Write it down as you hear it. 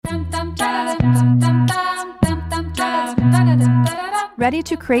ready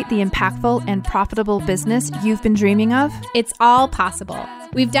to create the impactful and profitable business you've been dreaming of? It's all possible.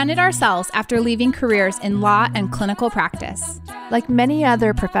 We've done it ourselves after leaving careers in law and clinical practice. Like many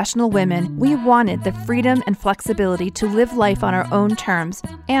other professional women, we wanted the freedom and flexibility to live life on our own terms,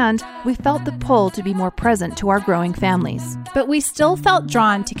 and we felt the pull to be more present to our growing families. But we still felt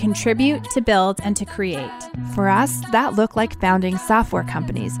drawn to contribute, to build, and to create. For us, that looked like founding software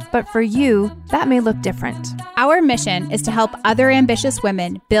companies, but for you, that may look different. Our mission is to help other ambitious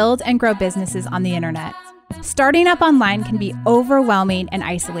women build and grow businesses on the internet. Starting up online can be overwhelming and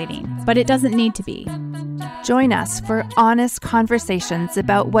isolating, but it doesn't need to be. Join us for honest conversations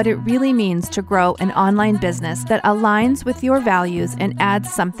about what it really means to grow an online business that aligns with your values and adds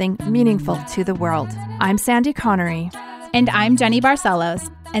something meaningful to the world. I'm Sandy Connery. And I'm Jenny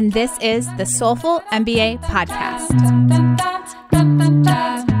Barcelos, and this is the Soulful MBA Podcast.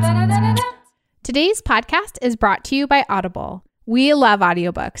 Today's podcast is brought to you by Audible. We love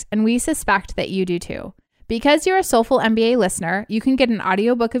audiobooks, and we suspect that you do too. Because you're a Soulful MBA listener, you can get an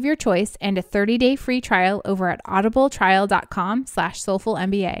audiobook of your choice and a 30-day free trial over at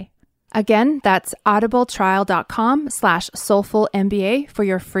audibletrial.com/soulfulmba. Again, that's audibletrial.com/soulfulmba for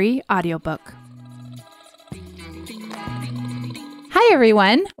your free audiobook. Hi,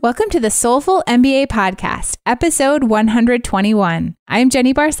 everyone. Welcome to the Soulful MBA Podcast, episode 121. I'm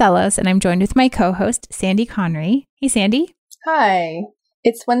Jenny Barcelos, and I'm joined with my co-host, Sandy Connery. Hey, Sandy. Hi.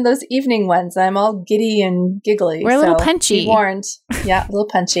 It's one of those evening ones. I'm all giddy and giggly. We're a little punchy. Be warned. Yeah, a little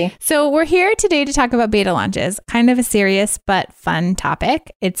punchy. So we're here today to talk about beta launches, kind of a serious but fun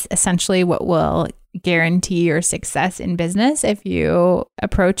topic. It's essentially what will guarantee your success in business if you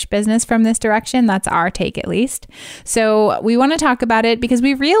approach business from this direction. That's our take, at least. So we want to talk about it because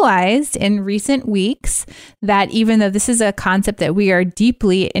we realized in recent weeks that even though this is a concept that we are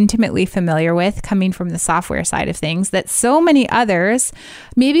deeply, intimately familiar with coming from the software side of things, that so many others,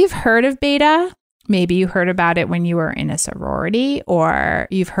 maybe you've heard of beta. Maybe you heard about it when you were in a sorority, or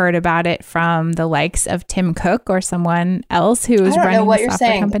you've heard about it from the likes of Tim Cook or someone else who is running a software company. I don't know what you're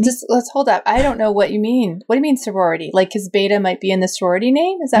saying. Just let's hold up. I don't know what you mean. What do you mean sorority? Like, because beta might be in the sorority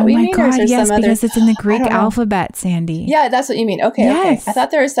name? Is that what you mean? Oh my God, yes, some other... because it's in the Greek alphabet, Sandy. Yeah, that's what you mean. Okay, yes. Okay. I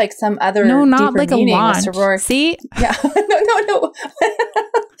thought there was like some other no, not like a launch. Sorority. See? Yeah. No.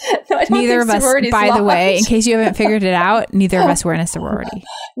 No, I don't neither of us, by launch. the way, in case you haven't figured it out, neither of us were in a sorority.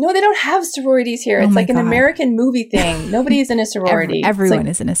 No, they don't have sororities here. It's like an American movie thing. Nobody's in a sorority. Everyone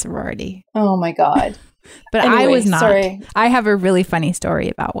is in a sorority. Oh my God. But anyway, I was not. Sorry. I have a really funny story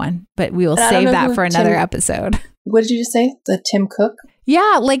about one, but we will save that for another episode. What did you just say? The Tim Cook?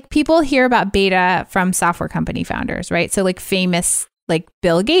 Yeah, like people hear about beta from software company founders, right? So like famous, like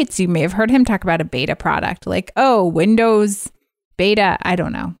Bill Gates, you may have heard him talk about a beta product, like, oh, Windows beta. I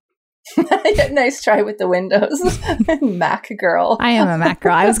don't know. Nice try with the Windows. Mac girl. I am a Mac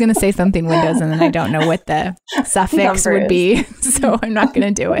girl. I was going to say something Windows and then I don't know what the suffix would be. So I'm not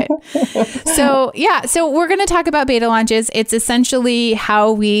going to do it. So we're going to talk about beta launches. It's essentially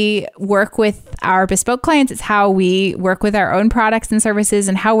how we work with our bespoke clients. It's how we work with our own products and services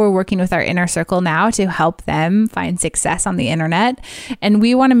and how we're working with our inner circle now to help them find success on the internet. And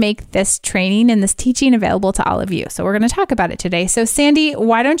we want to make this training and this teaching available to all of you. So we're going to talk about it today. So Sandy,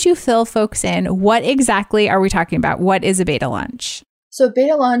 why don't you fill folks in? What exactly are we talking about? What is a beta launch? So a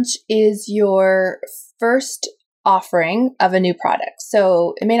beta launch is your first offering of a new product.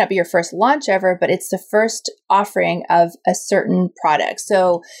 So it may not be your first launch ever, but it's the first offering of a certain product.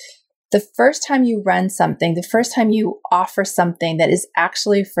 So the first time you run something, the first time you offer something that is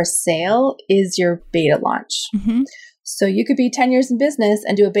actually for sale is your beta launch. Mm-hmm. So you could be 10 years in business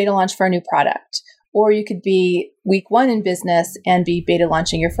and do a beta launch for a new product. Or you could be week one in business and be beta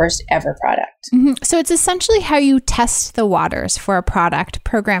launching your first ever product. Mm-hmm. So it's essentially how you test the waters for a product,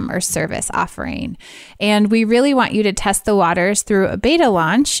 program, or service offering. And we really want you to test the waters through a beta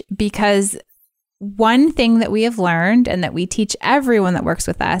launch because one thing that we have learned and that we teach everyone that works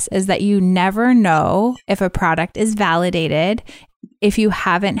with us is that you never know if a product is validated if you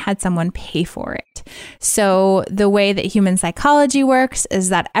haven't had someone pay for it. So the way that human psychology works is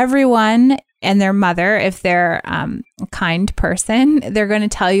that everyone and their mother, if they're a kind person, they're going to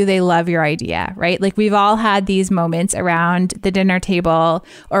tell you they love your idea, right? Like we've all had these moments around the dinner table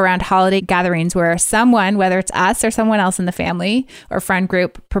or around holiday gatherings where someone, whether it's us or someone else in the family or friend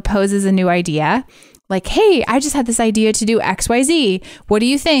group, proposes a new idea. Like, hey, I just had this idea to do XYZ. What do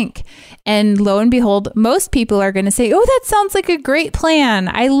you think? And lo and behold, most people are going to say, oh, that sounds like a great plan.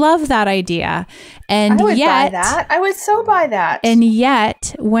 I love that idea. And I would yet, buy that. I would so buy that. And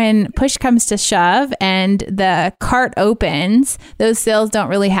yet, when push comes to shove and the cart opens, those sales don't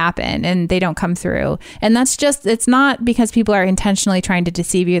really happen and they don't come through. And that's just, it's not because people are intentionally trying to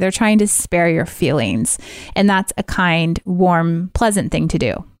deceive you. They're trying to spare your feelings. And that's a kind, warm, pleasant thing to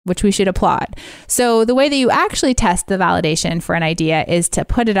do, which we should applaud. So the way that you actually test the validation for an idea is to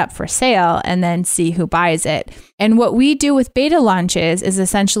put it up for sale and then see who buys it. And what we do with beta launches is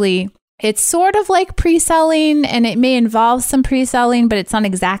essentially, it's sort of like pre-selling, and it may involve some pre-selling, but it's not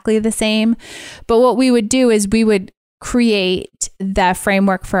exactly the same. But what we would do is we would create the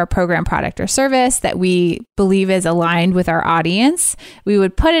framework for a program, product, or service that we believe is aligned with our audience. We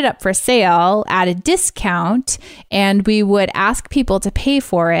would put it up for sale at a discount, and we would ask people to pay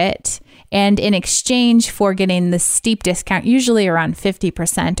for it. And in exchange for getting the steep discount, usually around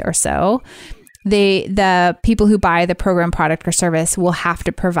 50% or so, the people who buy the program, product, or service will have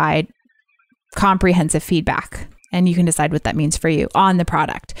to provide comprehensive feedback, and you can decide what that means for you on the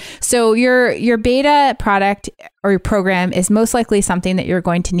product. So your beta product or your program is most likely something that you're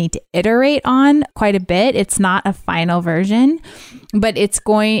going to need to iterate on quite a bit. It's not a final version, but it's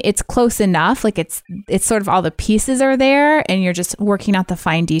close enough. Like it's sort of all the pieces are there, and you're just working out the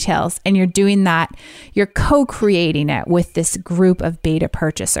fine details, and you're doing that. You're co-creating it with this group of beta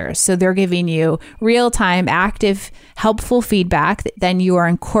purchasers. So they're giving you real-time, active, helpful feedback that then you are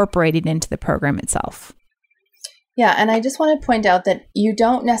incorporating into the program itself. Yeah, and I just want to point out that you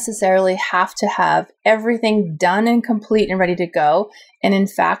don't necessarily have to have everything done and complete and ready to go. And in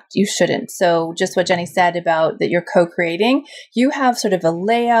fact, you shouldn't. So just what Jenny said about that you're co-creating, you have sort of a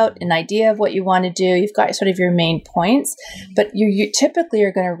layout, an idea of what you want to do. You've got sort of your main points, but you typically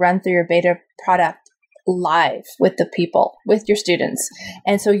are going to run through your beta product live with the people, with your students.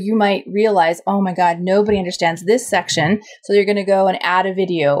 And so you might realize, oh my God, nobody understands this section. So you're going to go and add a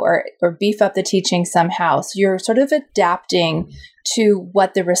video or beef up the teaching somehow. So you're sort of adapting to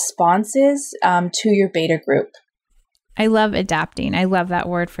what the response is to your beta group. I love adapting. I love that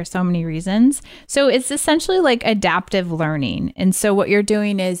word for so many reasons. So it's essentially like adaptive learning. And so what you're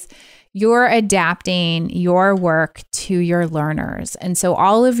doing is you're adapting your work to your learners. And so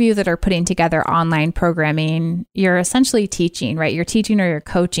all of you that are putting together online programming, you're essentially teaching, right? You're teaching or you're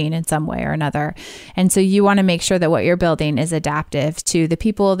coaching in some way or another. And so you want to make sure that what you're building is adaptive to the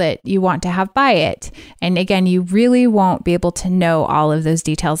people that you want to have buy it. And again, you really won't be able to know all of those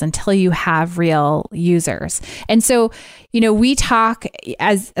details until you have real users. And so, we talk,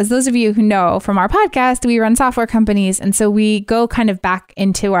 as those of you who know from our podcast, we run software companies. And so we go kind of back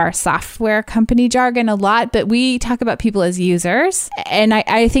into our software company jargon a lot, but we talk about people as users. And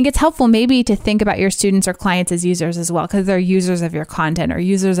I think it's helpful maybe to think about your students or clients as users as well, because they're users of your content or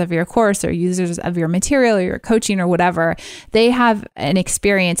users of your course or users of your material or your coaching or whatever. They have an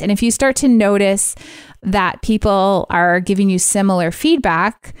experience. And if you start to notice that people are giving you similar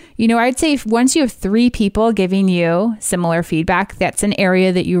feedback, I'd say once you have 3 people giving you similar feedback, that's an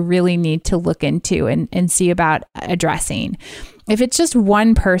area that you really need to look into and see about addressing. If it's just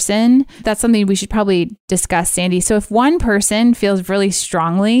one person, that's something we should probably discuss, Sandy. So if one person feels really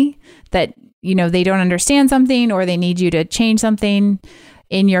strongly that, they don't understand something or they need you to change something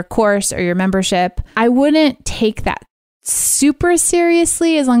in your course or your membership, I wouldn't take that super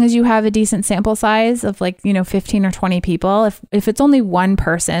seriously as long as you have a decent sample size of 15 or 20 people. If it's only one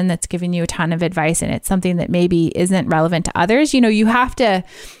person that's giving you a ton of advice and it's something that maybe isn't relevant to others, you have to,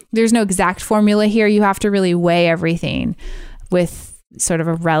 there's no exact formula here. You have to really weigh everything with sort of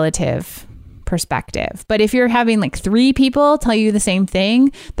a relative perspective. But if you're having 3 people tell you the same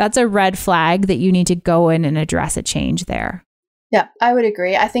thing, that's a red flag that you need to go in and address a change there. Yeah, I would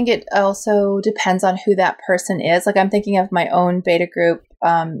agree. I think it also depends on who that person is. I'm thinking of my own beta group,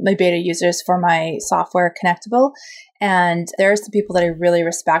 my beta users for my software Connectable. And there are some people that I really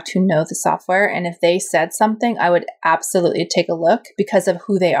respect who know the software. And if they said something, I would absolutely take a look because of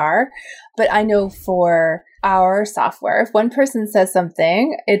who they are. But I know for our software, if one person says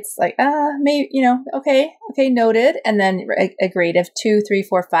something, it's maybe, okay, noted. And then agreed. If 2, 3,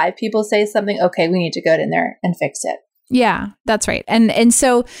 4, 5 people say something, okay, we need to go in there and fix it. Yeah, that's right. And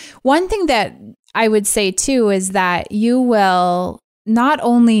so one thing that I would say too is that you will not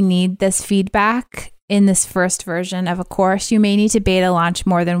only need this feedback in this first version of a course, you may need to beta launch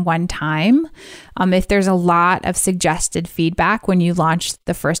more than one time. If there's a lot of suggested feedback when you launch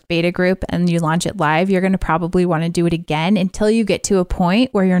the first beta group and you launch it live, you're going to probably want to do it again until you get to a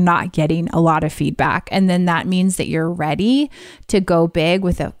point where you're not getting a lot of feedback. And then that means that you're ready to go big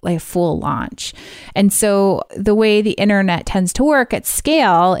with a full launch. And so the way the internet tends to work at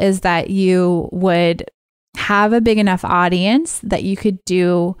scale is that you would have a big enough audience that you could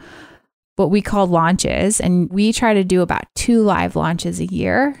do what we call launches. And we try to do about 2 live launches a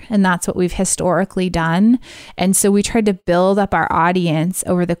year. And that's what we've historically done. And so we tried to build up our audience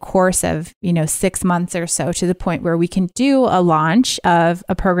over the course of, 6 months or so to the point where we can do a launch of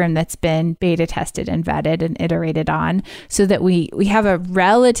a program that's been beta tested and vetted and iterated on so that we have a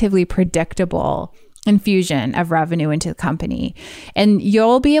relatively predictable infusion of revenue into the company. And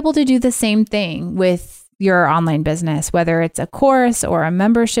you'll be able to do the same thing with your online business, whether it's a course or a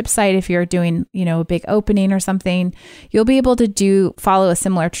membership site. If you're doing, a big opening or something, you'll be able to follow a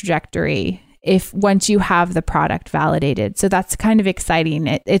similar trajectory once you have the product validated. So that's kind of exciting.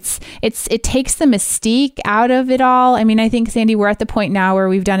 It takes the mystique out of it all. I mean, I think, Sandy, we're at the point now where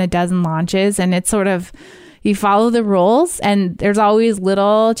we've done a dozen launches and it's sort of, you follow the rules and there's always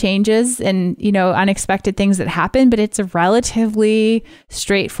little changes and, unexpected things that happen, but it's relatively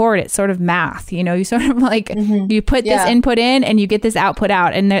straightforward. It's sort of math, you sort of like, you put this input in and you get this output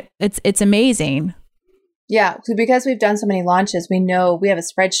out, and it's amazing. Yeah. So because we've done so many launches, we know we have a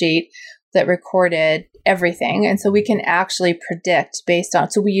spreadsheet that recorded everything. And so we can actually predict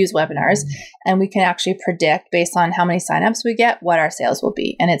so we use webinars and we can actually predict based on how many signups we get, what our sales will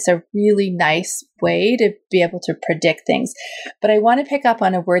be. And it's a really nice way to be able to predict things. But I want to pick up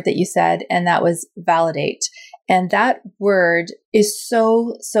on a word that you said, and that was validate. And that word is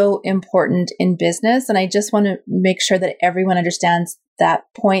so, so important in business. And I just want to make sure that everyone understands that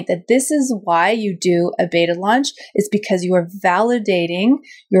point, that this is why you do a beta launch, is because you are validating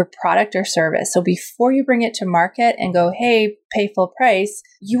your product or service. So before you bring it to market and go, hey, pay full price,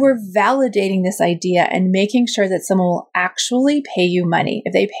 you are validating this idea and making sure that someone will actually pay you money.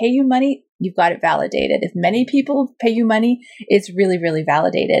 If they pay you money, you've got it validated. If many people pay you money, it's really, really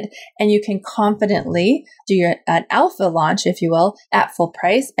validated. And you can confidently do an alpha launch, if you will, at full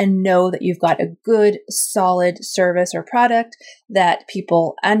price and know that you've got a good, solid service or product that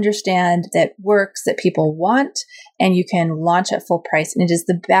people understand, that works, that people want, and you can launch at full price. And it is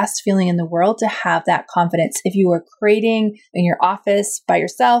the best feeling in the world to have that confidence. If you are creating in your office by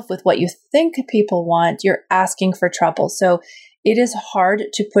yourself with what you think people want, you're asking for trouble. So it is hard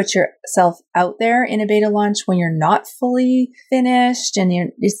to put yourself out there in a beta launch when you're not fully finished and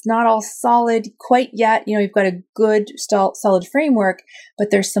it's not all solid quite yet. You've got a good, solid framework, but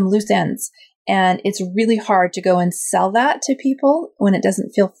there's some loose ends. And it's really hard to go and sell that to people when it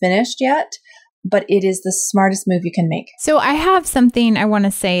doesn't feel finished yet. But it is the smartest move you can make. So I have something I want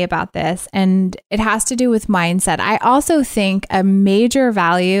to say about this, and it has to do with mindset. I also think a major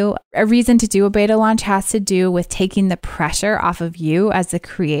value, a reason to do a beta launch has to do with taking the pressure off of you as the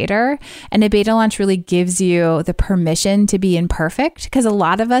creator. And a beta launch really gives you the permission to be imperfect, because a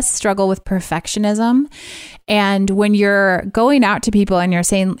lot of us struggle with perfectionism. And when you're going out to people and you're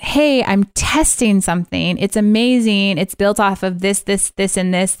saying, hey, I'm testing something, it's amazing, it's built off of this,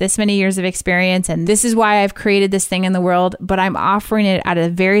 and this many years of experience, and this is why I've created this thing in the world, but I'm offering it at a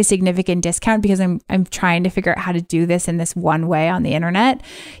very significant discount because I'm trying to figure out how to do this in this one way on the internet.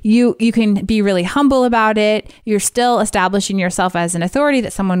 You can be really humble about it. You're still establishing yourself as an authority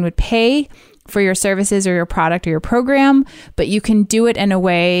that someone would pay for your services or your product or your program, but you can do it in a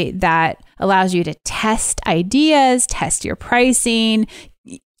way that allows you to test ideas, test your pricing,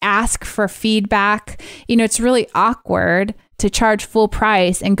 ask for feedback. It's really awkward to charge full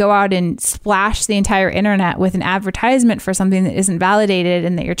price and go out and splash the entire internet with an advertisement for something that isn't validated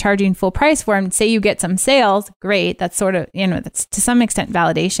and that you're charging full price for. And say you get some sales, great. That's sort of, that's to some extent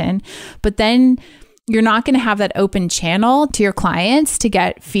validation. But then you're not going to have that open channel to your clients to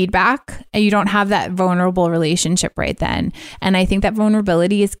get feedback, and you don't have that vulnerable relationship right then. And I think that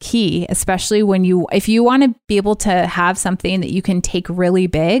vulnerability is key, especially if you want to be able to have something that you can take really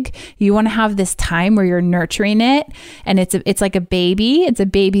big, you want to have this time where you're nurturing it, and it's like a baby. It's a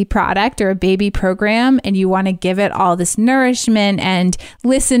baby product or a baby program, and you want to give it all this nourishment and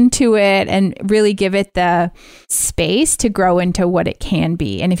listen to it and really give it the space to grow into what it can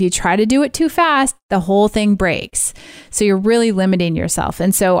be. And if you try to do it too fast, the whole thing breaks. So you're really limiting yourself.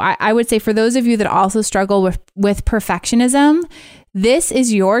 And so I would say for those of you that also struggle with perfectionism, this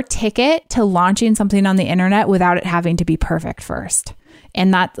is your ticket to launching something on the internet without it having to be perfect first.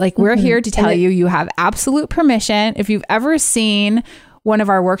 And that, we're here to tell you have absolute permission. If you've ever seen one of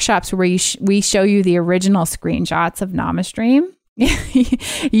our workshops where we show you the original screenshots of NamaStream,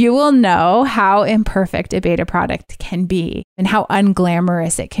 you will know how imperfect a beta product can be and how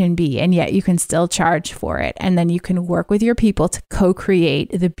unglamorous it can be. And yet you can still charge for it. And then you can work with your people to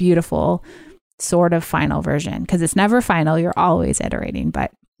co-create the beautiful sort of final version, because it's never final. You're always iterating.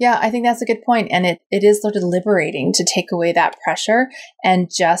 But yeah, I think that's a good point. And it is sort of liberating to take away that pressure and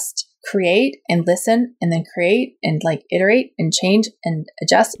just create and listen and then create and like iterate and change and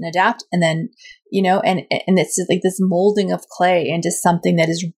adjust and adapt. And then, you know, and it's like this molding of clay into something that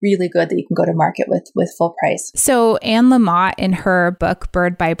is really good that you can go to market with full price. So Anne Lamott, in her book,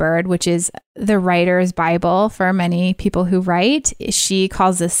 Bird by Bird, which is the writer's Bible for many people who write, she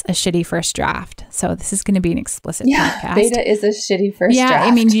calls this a shitty first draft. So this is going to be an explicit podcast. Beta is a shitty first draft. Yeah,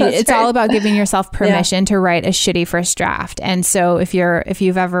 I mean, it's all about giving yourself permission to write a shitty first draft. And so if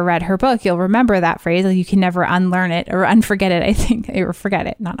you've ever read her book, you'll remember that phrase. You can never unlearn it or unforget it, I think, or forget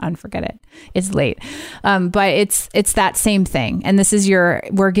it, not unforget it. It's late. But it's that same thing. And this is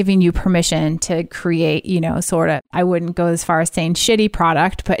we're giving you permission to create, you know, sort of, I wouldn't go as far as saying shitty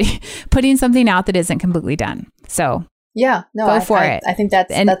product, but putting something out that isn't completely done. So yeah, no, go for it. I think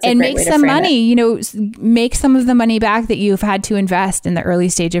that's a and great make way to some frame money, it. you know, make some of the money back that you've had to invest in the early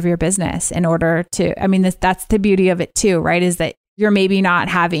stage of your business in order to, I mean, that's the beauty of it too, right? Is that you're maybe not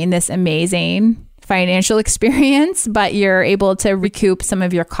having this amazing financial experience, but you're able to recoup some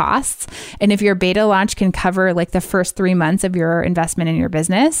of your costs. And if your beta launch can cover like the first 3 months of your investment in your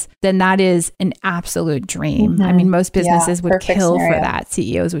business, then that is an absolute dream. Mm-hmm. I mean, most businesses would kill for that.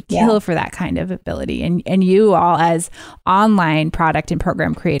 CEOs would kill for that kind of ability. And you all as online product and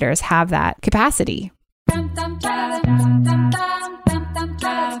program creators have that capacity.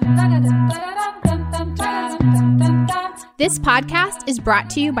 This podcast is brought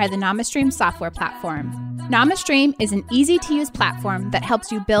to you by the NamaStream software platform. NamaStream is an easy-to-use platform that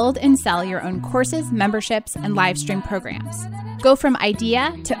helps you build and sell your own courses, memberships, and live stream programs. Go from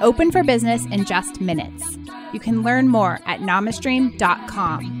idea to open for business in just minutes. You can learn more at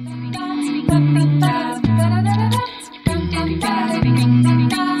namastream.com.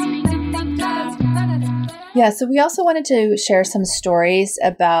 Yeah, so we also wanted to share some stories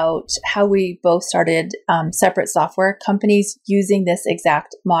about how we both started separate software companies using this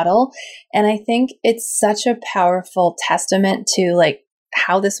exact model. And I think it's such a powerful testament to like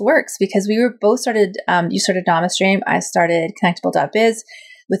how this works, because we were both started, you started NamaStream, I started Connectable.biz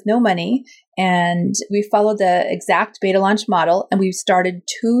with no money. And we followed the exact beta launch model, and we started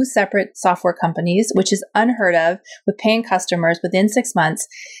 2 separate software companies, which is unheard of, with paying customers within 6 months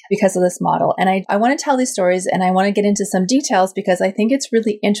because of this model. And I want to tell these stories, and I want to get into some details because I think it's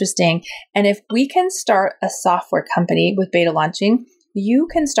really interesting. And if we can start a software company with beta launching, you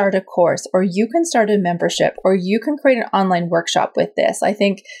can start a course, or you can start a membership, or you can create an online workshop with this. I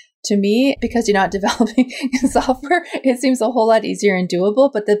think to me, because you're not developing software, it seems a whole lot easier and doable,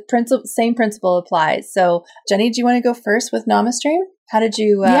 but the same principle applies. So Jenny, do you want to go first with NamaStream? How did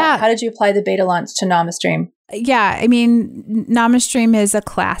you apply the beta launch to NamaStream? Yeah, I mean, NamaStream is a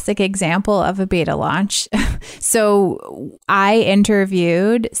classic example of a beta launch. So I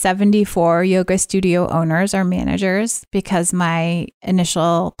interviewed 74 yoga studio owners or managers because my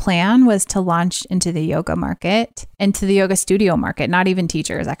initial plan was to launch into the yoga market, into the yoga studio market, not even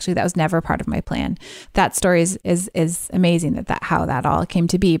teachers. Actually, that was never part of my plan. That story is amazing how that all came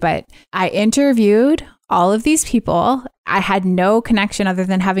to be. But I interviewed all of these people. I had no connection other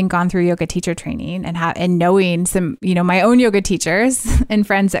than having gone through yoga teacher training and knowing some, you know, my own yoga teachers and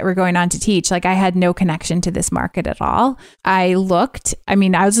friends that were going on to teach. Like I had no connection to this market at all. I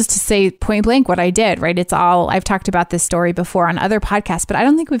was just to say point blank what I did, right? It's all, I've talked about this story before on other podcasts, but I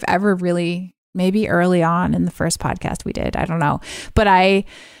don't think we've ever really, maybe early on in the first podcast we did, I don't know. But I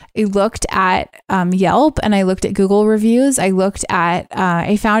looked at Yelp and I looked at Google reviews.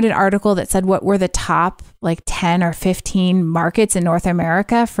 I found an article that said what were the top like 10 or 15 markets in North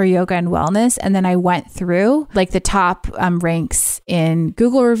America for yoga and wellness. And then I went through like the top ranks in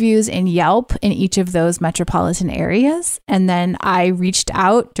Google reviews and Yelp in each of those metropolitan areas. And then I reached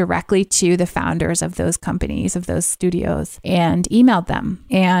out directly to the founders of those companies, of those studios, and emailed them.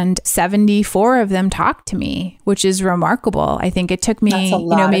 And 74 of them talked to me, which is remarkable. I think it took me,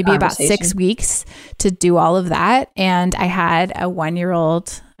 maybe about 6 weeks to do all of that. And I had a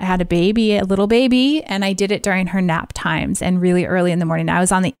 1-year-old, I had a little baby, and I did it during her nap times and really early in the morning. I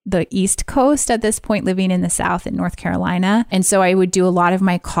was on the East Coast at this point, living in the South in North Carolina. And so I would do a lot of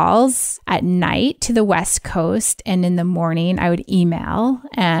my calls at night to the West Coast. And in the morning, I would email.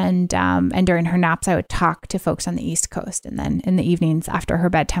 And during her naps, I would talk to folks on the East Coast. And then in the evenings after her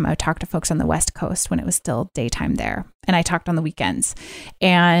bedtime, I would talk to folks on the West Coast when it was still daytime there. and I talked on the weekends.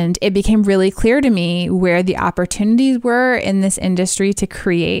 And it became really clear to me where the opportunities were in this industry to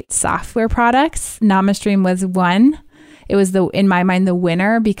create software products. NamaStream was one. It was in my mind, the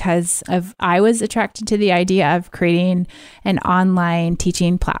winner because I was attracted to the idea of creating an online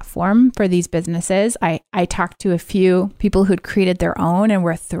teaching platform for these businesses. I talked to a few people who'd created their own and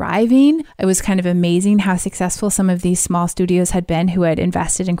were thriving. It was kind of amazing how successful some of these small studios had been who had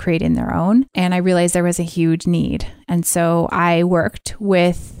invested in creating their own. And I realized there was a huge need. And so I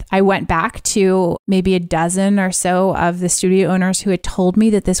went back to maybe a dozen or so of the studio owners who had told me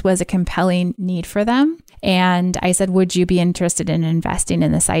that this was a compelling need for them. And I said, would you be interested in investing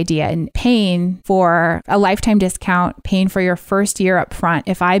in this idea and paying for a lifetime discount, paying for your first year up front?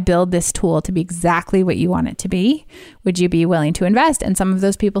 If I build this tool to be exactly what you want it to be, would you be willing to invest? And some of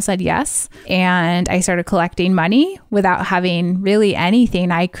those people said yes. And I started collecting money without having really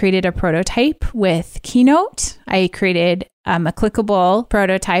anything. I created a prototype with Keynote. I created a clickable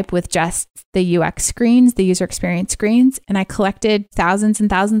prototype with just the UX screens, the user experience screens. And I collected thousands and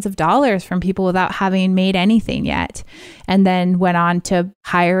thousands of dollars from people without having made anything yet. And then went on to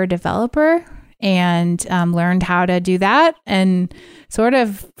hire a developer and learned how to do that. And sort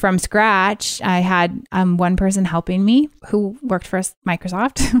of from scratch, I had one person helping me who worked for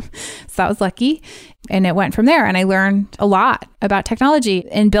Microsoft. So that was lucky. And it went from there. And I learned a lot about technology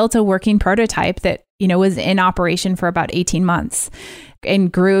and built a working prototype that, was in operation for about 18 months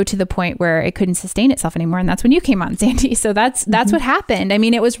and grew to the point where it couldn't sustain itself anymore. And that's when you came on, Sandy. So that's what happened. I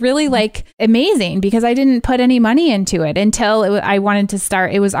mean, it was really like amazing because I didn't put any money into it until I wanted to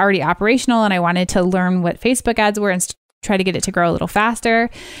start. It was already operational and I wanted to learn what Facebook ads were and try to get it to grow a little faster.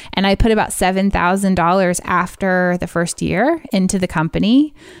 And I put about $7,000 after the first year into the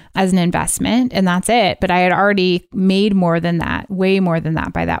company as an investment. And that's it. But I had already made more than that, way more than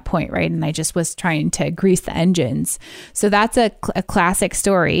that by that point, right? And I just was trying to grease the engines. So that's a classic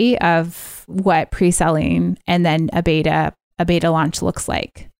story of what pre-selling and then a beta launch looks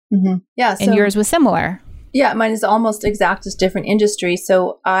like. Mm-hmm. Yeah. And yours was similar. Yeah, mine is almost exact, just different industry.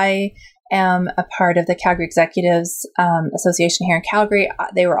 So I am a part of the Calgary Executives Association here in Calgary.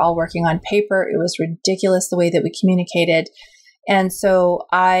 They were all working on paper. It was ridiculous the way that we communicated. And so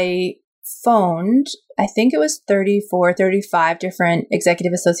I phoned, I think it was 34, 35 different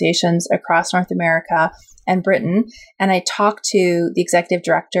executive associations across North America and Britain. And I talked to the executive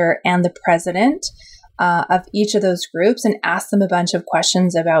director and the president of each of those groups and asked them a bunch of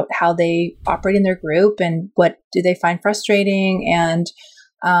questions about how they operate in their group and what do they find frustrating and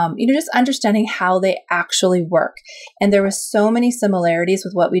just understanding how they actually work. And there were so many similarities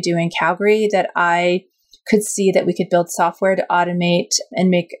with what we do in Calgary that I could see that we could build software to automate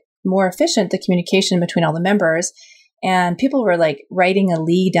and make more efficient the communication between all the members. And people were like writing a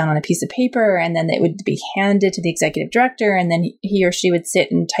lead down on a piece of paper, and then it would be handed to the executive director, and then he or she would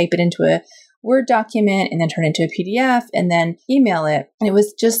sit and type it into a Word document and then turn it into a PDF and then email it. And it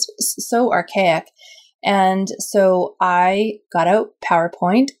was just so archaic. And so I got out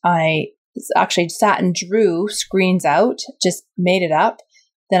PowerPoint. I actually sat and drew screens out, just made it up.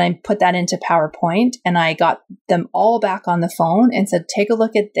 Then I put that into PowerPoint and I got them all back on the phone and said, take a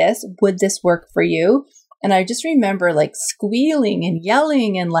look at this. Would this work for you? And I just remember like squealing and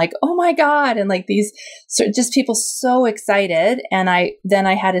yelling and like, oh my God. And like these just people so excited. And then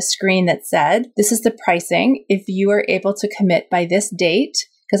I had a screen that said, this is the pricing. If you are able to commit by this date,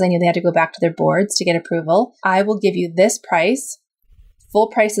 because I knew they had to go back to their boards to get approval, I will give you this price. Full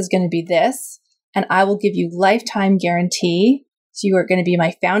price is going to be this. And I will give you lifetime guarantee. So you are going to be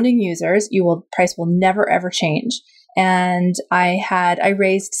my founding users. Price will never, ever change. And I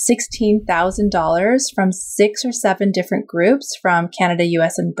raised $16,000 from 6 or 7 different groups from Canada,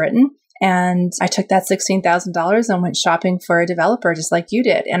 US, and Britain. And I took that $16,000 and went shopping for a developer just like you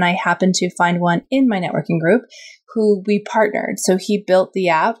did. And I happened to find one in my networking group who we partnered. So he built the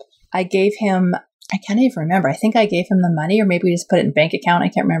app. I gave him, I can't even remember. I think I gave him the money, or maybe we just put it in a bank account. I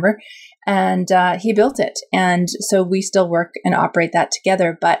can't remember. And he built it. And so we still work and operate that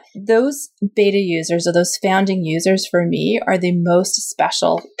together. But those beta users or those founding users for me are the most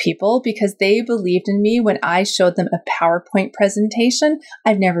special people because they believed in me when I showed them a PowerPoint presentation.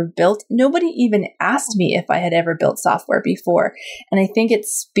 I've never built. Nobody even asked me if I had ever built software before. And I think it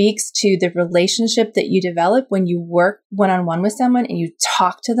speaks to the relationship that you develop when you work one-on-one with someone and you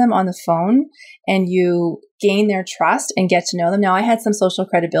talk to them on the phone and you gain their trust and get to know them. Now, I had some social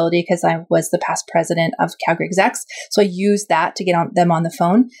credibility because I was the past president of Calgary Execs. So I used that to get them on the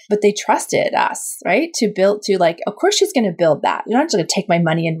phone, but they trusted us, right? Of course she's going to build that. You're not just going to take my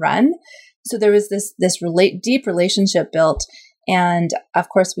money and run. So there was this deep relationship built. And of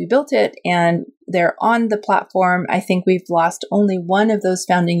course, we built it and they're on the platform. I think we've lost only one of those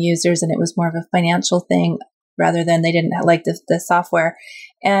founding users, and it was more of a financial thing rather than they didn't like the software.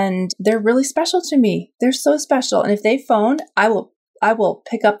 And they're really special to me. They're so special. And if they phone, I will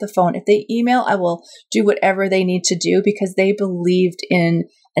pick up the phone. If they email, I will do whatever they need to do because they believed in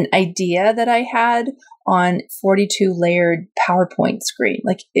an idea that I had on 42 layered PowerPoint screen.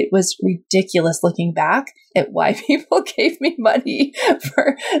 Like, it was ridiculous looking back at why people gave me money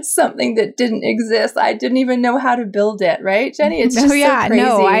for something that didn't exist. I didn't even know how to build it, right, Jenny? It's just so crazy.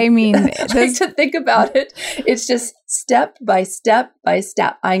 No, I mean, like to think about it. It's just step by step by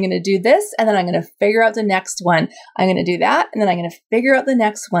step. I'm going to do this, and then I'm going to figure out the next one. I'm going to do that, and then I'm going to figure out the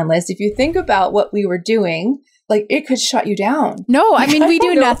next one. Liz, if you think about what we were doing, like, it could shut you down. No, I mean, we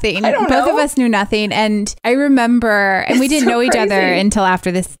do nothing. Both of us knew nothing. And I remember, and we didn't know each other until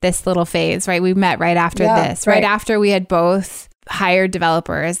after this little phase, right? We met right after this, right after we had both hired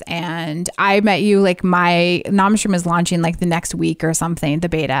developers. And I met you, like, my NamaStream was launching like the next week or something, the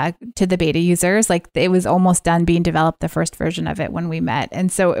beta to the beta users. Like, it was almost done being developed, the first version of it when we met.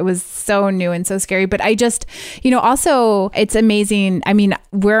 And so it was so new and so scary. But I just, also it's amazing. I mean,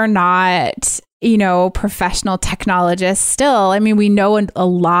 we're not professional technologists still. I mean, we know a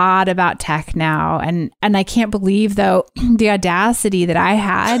lot about tech now. And I can't believe, though, the audacity that I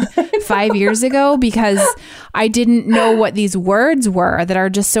had 5 years ago, because I didn't know what these words were that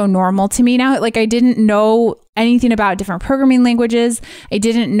are just so normal to me now. Like, I didn't know anything about different programming languages. I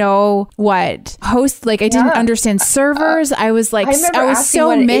didn't know what hosts, like, I didn't understand servers. I was like, I was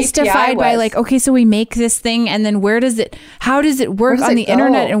so mystified by, like, okay, so we make this thing, and then how does it work on the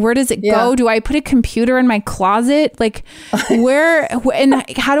internet, and where does it go? Do I put a computer in my closet? Like,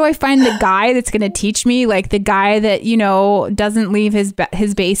 and how do I find the guy that's going to teach me? Like, the guy that, doesn't leave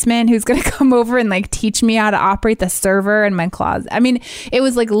his basement, who's going to come over and, like, teach me how to operate the server in my closet. I mean, it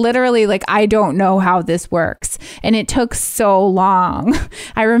was like literally like, I don't know how this works. And it took so long.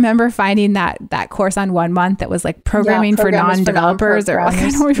 I remember finding that course on 1 month that was like programming for non-developers or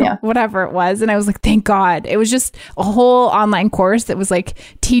whatever it was. And I was like, thank God. It was just a whole online course that was like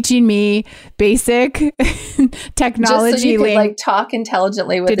teaching me basic technology. Just so you could like talk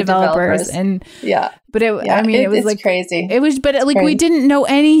intelligently with the developers. And but it was it's like crazy. It was, but like we didn't know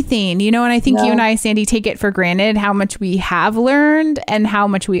anything, and I think you and I, Sandy, take it for granted how much we have learned and how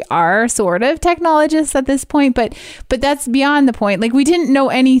much we are sort of technologists at this point. But that's beyond the point. Like, we didn't know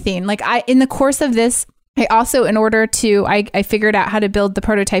anything. Like, in the course of this, I also, in order to, I figured out how to build the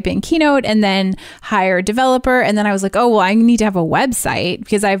prototype in Keynote and then hire a developer. And then I was like, oh, well, I need to have a website,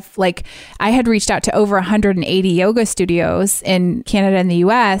 because I had reached out to over 180 yoga studios in Canada and the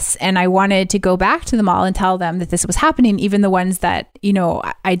US. And I wanted to go back to them all and tell them that this was happening, even the ones that,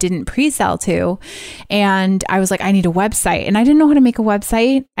 I didn't pre-sell to. And I was like, I need a website. And I didn't know how to make a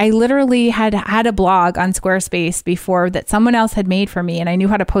website. I literally had a blog on Squarespace before that someone else had made for me. And I knew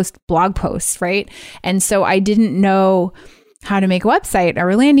how to post blog posts, right? And so I didn't know how to make a website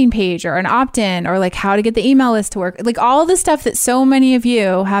or a landing page or an opt-in or like how to get the email list to work. Like, all the stuff that so many of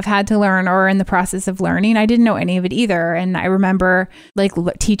you have had to learn or are in the process of learning. I didn't know any of it either. And I remember like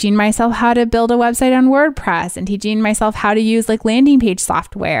teaching myself how to build a website on WordPress and teaching myself how to use like landing page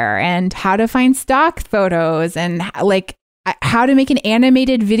software and how to find stock photos and like how to make an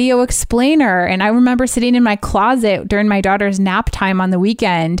animated video explainer. And I remember sitting in my closet during my daughter's nap time on the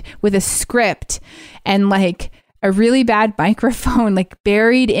weekend with a script and like a really bad microphone like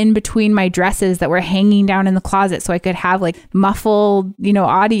buried in between my dresses that were hanging down in the closet, so I could have like muffled,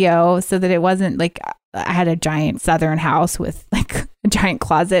 audio, so that it wasn't like I had a giant southern house with like a giant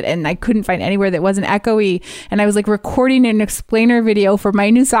closet, and I couldn't find anywhere that wasn't echoey. And I was like recording an explainer video for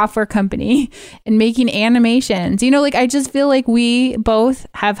my new software company and making animations. Like, I just feel like we both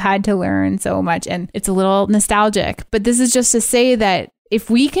have had to learn so much, and it's a little nostalgic. But this is just to say that if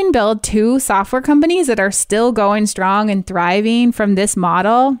we can build 2 software companies that are still going strong and thriving from this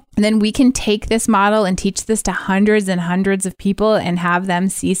model, then we can take this model and teach this to hundreds and hundreds of people and have them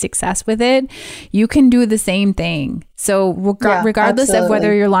see success with it. You can do the same thing. So regardless of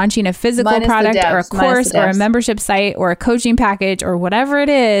whether you're launching a physical product or a course or a membership site or a coaching package or whatever it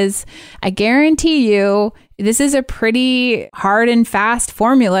is, I guarantee you, this is a pretty hard and fast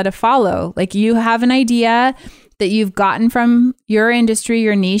formula to follow. Like, you have an idea that you've gotten from your industry,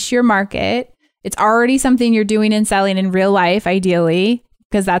 your niche, your market. It's already something you're doing and selling in real life, ideally,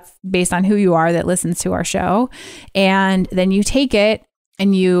 because that's based on who you are that listens to our show. And then you take it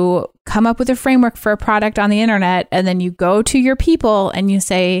and you come up with a framework for a product on the internet, and then you go to your people and you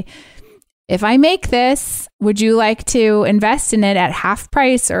say, if I make this, would you like to invest in it at half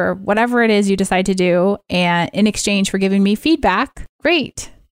price or whatever it is you decide to do? And in exchange for giving me feedback,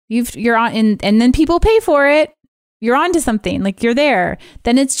 great. You're on, and then people pay for it. You're on to something, like you're there.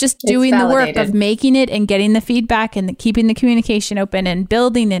 Then it's just doing the work of making it and getting the feedback and keeping the communication open and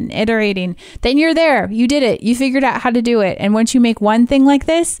building and iterating. Then you're there. You did it. You figured out how to do it. And once you make one thing like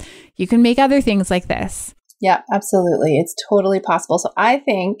this, you can make other things like this. Yeah, absolutely. It's totally possible. So I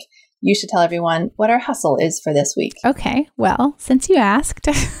think you should tell everyone what our hustle is for this week. Okay. Well, since you asked.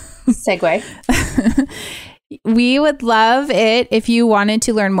 Segue. We would love it if you wanted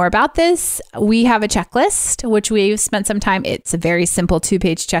to learn more about this. We have a checklist, which we've spent some time. It's a very simple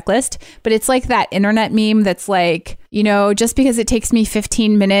 2-page checklist, but it's like that internet meme that's like, just because it takes me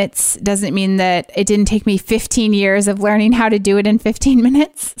 15 minutes doesn't mean that it didn't take me 15 years of learning how to do it in 15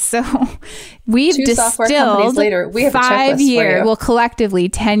 minutes. So we've distilled later, we have 5 years, well, collectively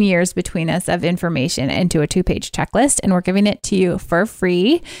 10 years between us of information into a 2-page checklist, and we're giving it to you for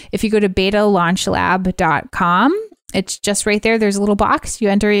free. If you go to betalaunchlab.com, it's just right there. There's a little box. You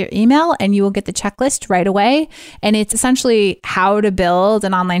enter your email and you will get the checklist right away. And it's essentially how to build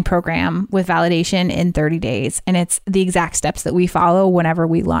an online program with validation in 30 days. And it's the exact steps that we follow whenever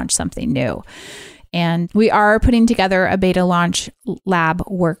we launch something new. And we are putting together a Beta Launch Lab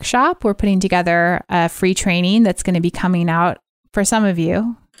workshop. We're putting together a free training that's going to be coming out for some of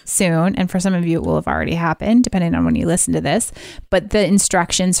you soon. And for some of you, it will have already happened, depending on when you listen to this. But the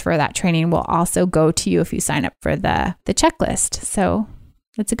instructions for that training will also go to you if you sign up for the checklist. So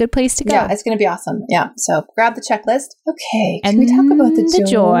it's a good place to go. Yeah, it's going to be awesome. Yeah. So grab the checklist. Okay. Can we talk about the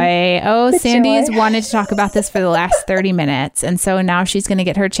joy? Oh, Sandy's wanted to talk about this for the last 30 minutes. And so now she's going to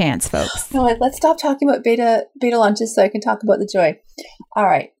get her chance, folks. No, let's stop talking about beta launches so I can talk about the joy. All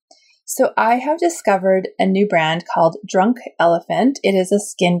right. So I have discovered a new brand called Drunk Elephant. It is a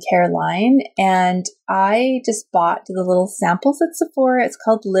skincare line, and I just bought the little samples at Sephora. It's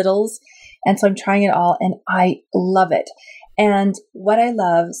called Littles, and so I'm trying it all, and I love it. And what I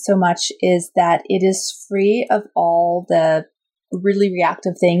love so much is that it is free of all the really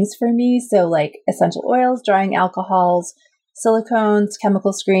reactive things for me. So like essential oils, drying alcohols, silicones,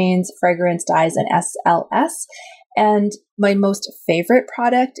 chemical screens, fragrance dyes, and SLS. And my most favorite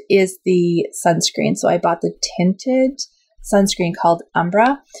product is the sunscreen. So I bought the tinted sunscreen called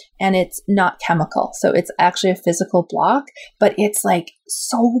Umbra, and it's not chemical. So it's actually a physical block, but it's like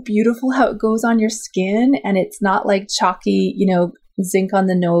so beautiful how it goes on your skin, and it's not like chalky, zinc on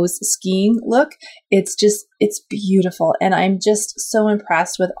the nose skiing look. It's beautiful. And I'm just so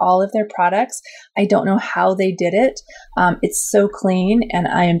impressed with all of their products. I don't know how they did it. It's so clean, and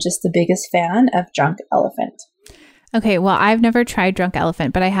I am just the biggest fan of Drunk Elephant. Okay, well, I've never tried Drunk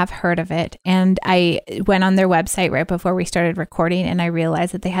Elephant, but I have heard of it. And I went on their website right before we started recording, and I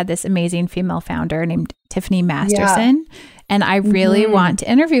realized that they had this amazing female founder named Tiffany Masterson. Yeah. And I really want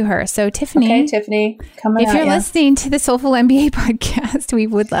to interview her. So Tiffany, okay, Tiffany, if you're listening to the Soulful MBA podcast, we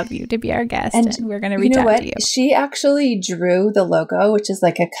would love you to be our guest. And we're going to reach out to you. She actually drew the logo, which is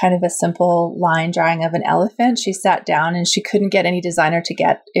like a kind of a simple line drawing of an elephant. She sat down and she couldn't get any designer to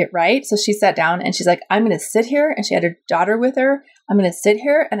get it right. So she sat down and she's like, I'm going to sit here. And she had her daughter with her. I'm going to sit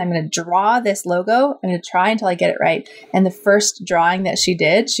here and I'm going to draw this logo. I'm going to try until I get it right. And the first drawing that she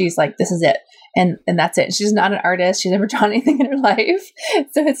did, she's like, this is it. And that's it. She's not an artist. She's never drawn anything in her life.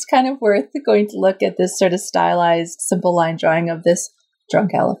 So it's kind of worth going to look at this sort of stylized, simple line drawing of this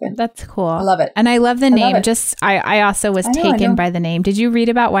drunk elephant. That's cool. I love it. And I love the name. I also was taken by the name. Did you read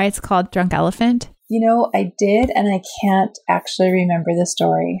about why it's called Drunk Elephant? I did, and I can't actually remember the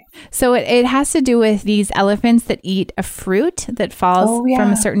story. So it has to do with these elephants that eat a fruit that falls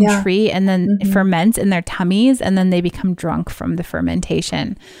from a certain tree and then ferments in their tummies, and then they become drunk from the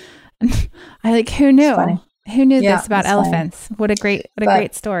fermentation. Who knew? Who knew this about elephants? Funny. What a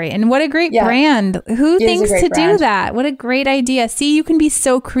great story. And what a great brand. Who thinks to do that? What a great idea. See, you can be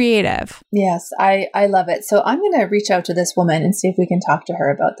so creative. Yes, I love it. So I'm going to reach out to this woman and see if we can talk to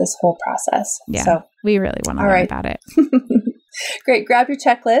her about this whole process. Yeah, so we really want to learn about it. Great. Grab your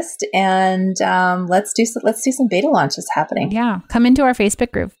checklist and let's do some beta launches happening. Yeah. Come into our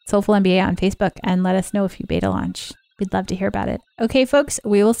Facebook group, Soulful MBA on Facebook, and let us know if you beta launch. We'd love to hear about it. Okay, folks,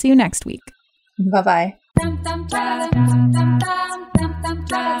 we will see you next week. Bye-bye.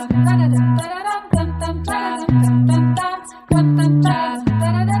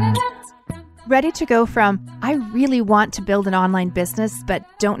 Ready to go from, I really want to build an online business but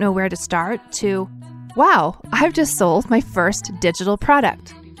don't know where to start, to, wow, I've just sold my first digital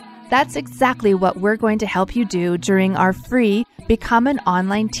product. That's exactly what we're going to help you do during our free Become an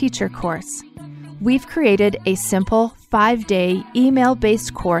Online Teacher course. We've created a simple 5-day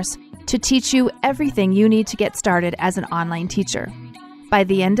email-based course to teach you everything you need to get started as an online teacher. By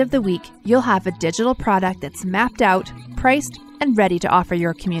the end of the week, you'll have a digital product that's mapped out, priced, and ready to offer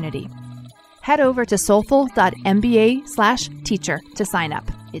your community. Head over to soulful.mba/teacher to sign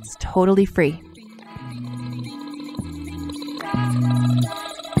up. It's totally free.